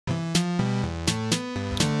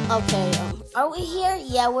Okay, are we here?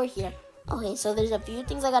 Yeah, we're here. Okay, so there's a few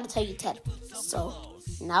things I gotta tell you, Ted. So,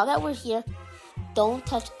 now that we're here, don't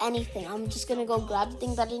touch anything. I'm just gonna go grab the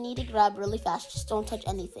thing that I need to grab really fast. Just don't touch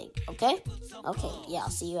anything, okay? Okay, yeah, I'll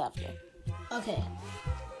see you after. Okay,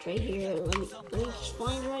 it's right here. Let me just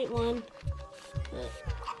find the right one.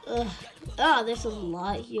 There's a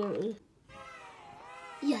lot here.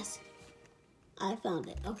 Yes, I found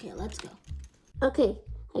it. Okay, let's go. Okay,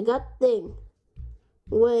 I got the thing.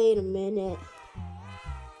 Wait a minute.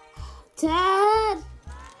 Ted!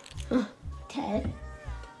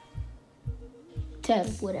 Ted,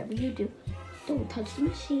 whatever you do, don't touch the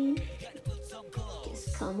machine.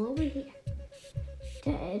 Just come over here.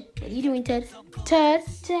 Ted, what are you doing, Ted? Ted!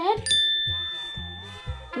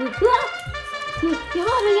 Come on, we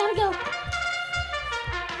gotta go.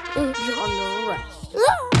 You're on the right.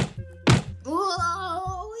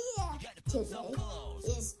 Whoa, yeah. Today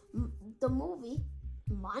is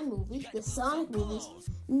my movie, the Sonic movie's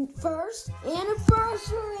first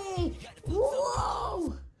anniversary.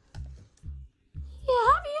 Whoa! Yeah,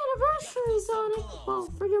 happy anniversary, Sonic. Well,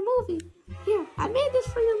 for your movie. Here, I made this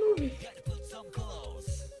for your movie.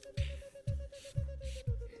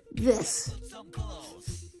 This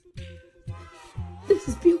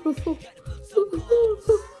is beautiful.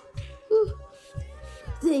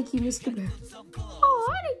 Thank you, MrBear.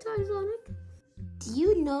 Oh, anytime, Sonic. Do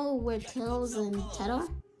you know where Tails and Ted are?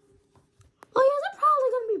 Oh, yeah, they're probably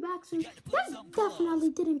going to be back soon. They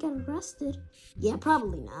definitely didn't get arrested. Yeah,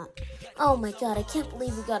 probably not. Oh, my God, I can't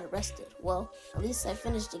believe we got arrested. Well, at least I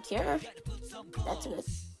finished the cure. That's good.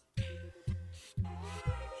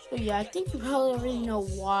 So, yeah, I think you probably already know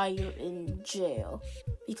why you're in jail.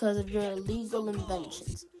 Because of your illegal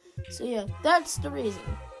inventions. So, yeah, that's the reason.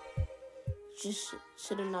 Just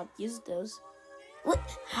should have not used those. What?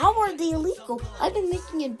 How are they illegal? I've been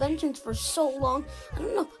making inventions for so long. I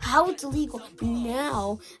don't know how it's illegal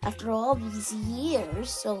now after all these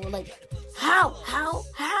years. So, like, how?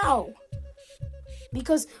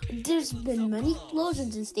 Because there's been many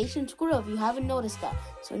explosions in Station Squirrel if you haven't noticed that.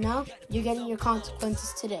 So now you're getting your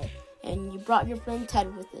consequences today. And you brought your friend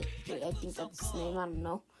Ted with it. Wait, I think that's his name. I don't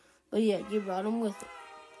know. But yeah, you brought him with it.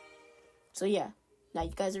 So yeah, now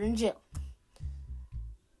you guys are in jail.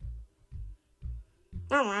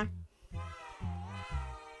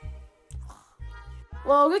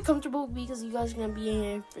 Well, get comfortable because you guys are going to be in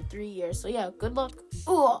here for 3 years. So yeah, good luck.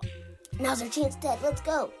 Ooh, now's our chance, Ted. Let's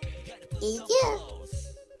go. Yeah.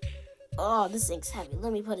 Oh, this thing's heavy.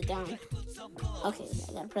 Let me put it down. Okay,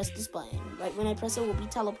 I gotta press this button. Right when I press it, we'll be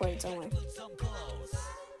teleported somewhere.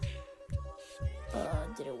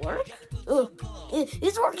 Did it work?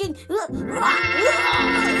 It's working!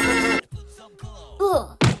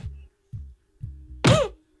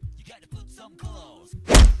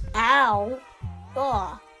 Ow!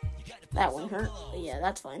 Oh, that one hurt. But yeah,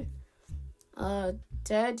 that's fine.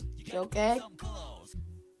 Ted, you okay?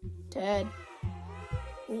 Ted.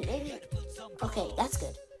 Okay, that's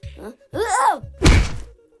good.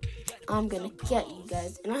 I'm gonna get you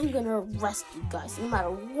guys, and I'm gonna arrest you guys, no matter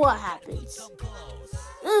what happens.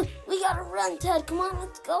 We gotta run, Ted. Come on,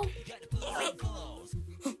 let's go.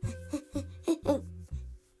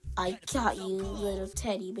 I got you, little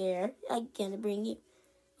teddy bear. I'm gonna bring you.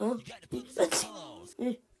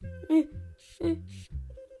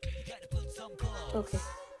 Okay.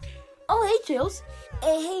 Oh, hey, Tails.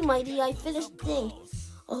 Hey, Mighty, I finished the thing.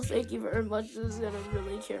 Oh, thank you very much. This is gonna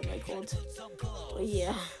really cure my cold. Oh,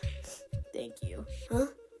 yeah. Thank you. Huh?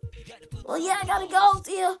 Well, yeah, I gotta go.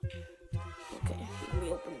 See ya. Okay, let me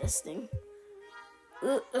open this thing.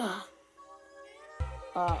 Perfect.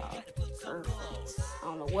 I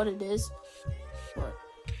don't know what it is, but...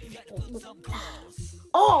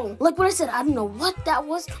 Oh, like what I said, I don't know what that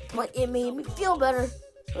was, but it made me feel better.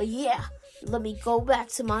 So, yeah, let me go back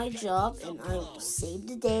to my job, and I will save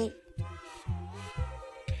the day.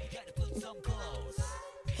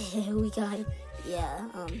 We got it. Yeah,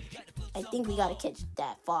 I think we gotta catch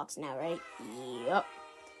that fox now, right? Yep.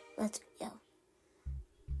 Let's go.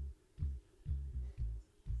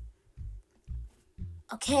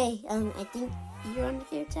 Okay, I think you're under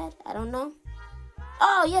here, Ted. I don't know.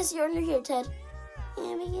 Oh, yes, you're under here, Ted.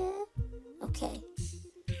 Here we go. Okay.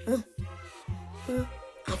 I'm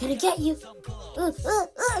gonna get you.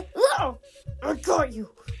 I got you.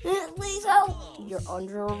 Please help. You're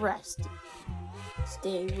under arrest.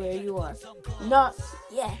 Stay where you are. Not,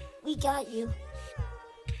 yeah, we got you.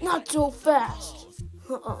 Not so fast.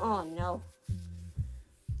 Oh, no.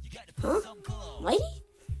 Huh? Mighty?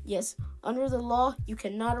 Yes, under the law, you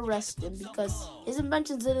cannot arrest him because his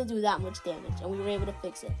inventions didn't do that much damage, and we were able to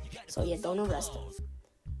fix it. So, yeah, don't arrest him.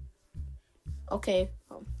 Okay,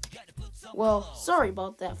 Well, sorry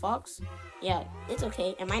about that, Fox. Yeah, it's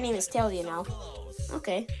okay. And my name is Talia now.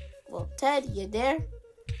 Okay. Well, Ted, you there?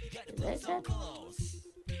 Is that Ted?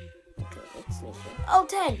 Okay, let's make sure. Oh,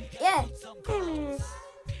 Ted! Yeah!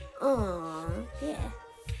 Aww, yeah.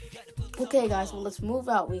 Okay, guys, well, let's move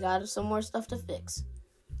out. We got some more stuff to fix.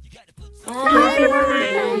 Happy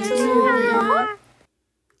birthday to you.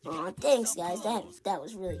 Aw, thanks, guys. That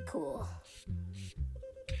was really cool.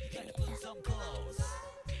 Yeah.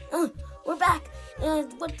 We're back.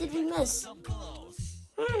 What did we miss? Well,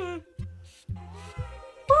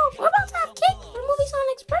 we're about to have cake for Movie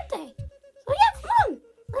Sonic's birthday. So yeah, come on.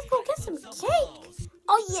 Let's go get some cake.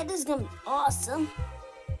 Oh yeah, this is gonna be awesome.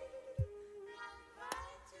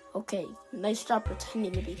 Okay, nice job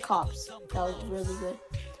pretending to be cops. That was really good.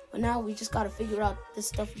 But now we just gotta figure out this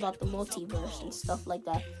stuff about the multiverse and stuff like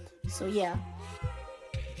that. So yeah,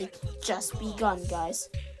 it's just begun, guys.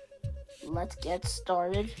 Let's get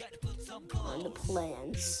started on the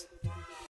plans.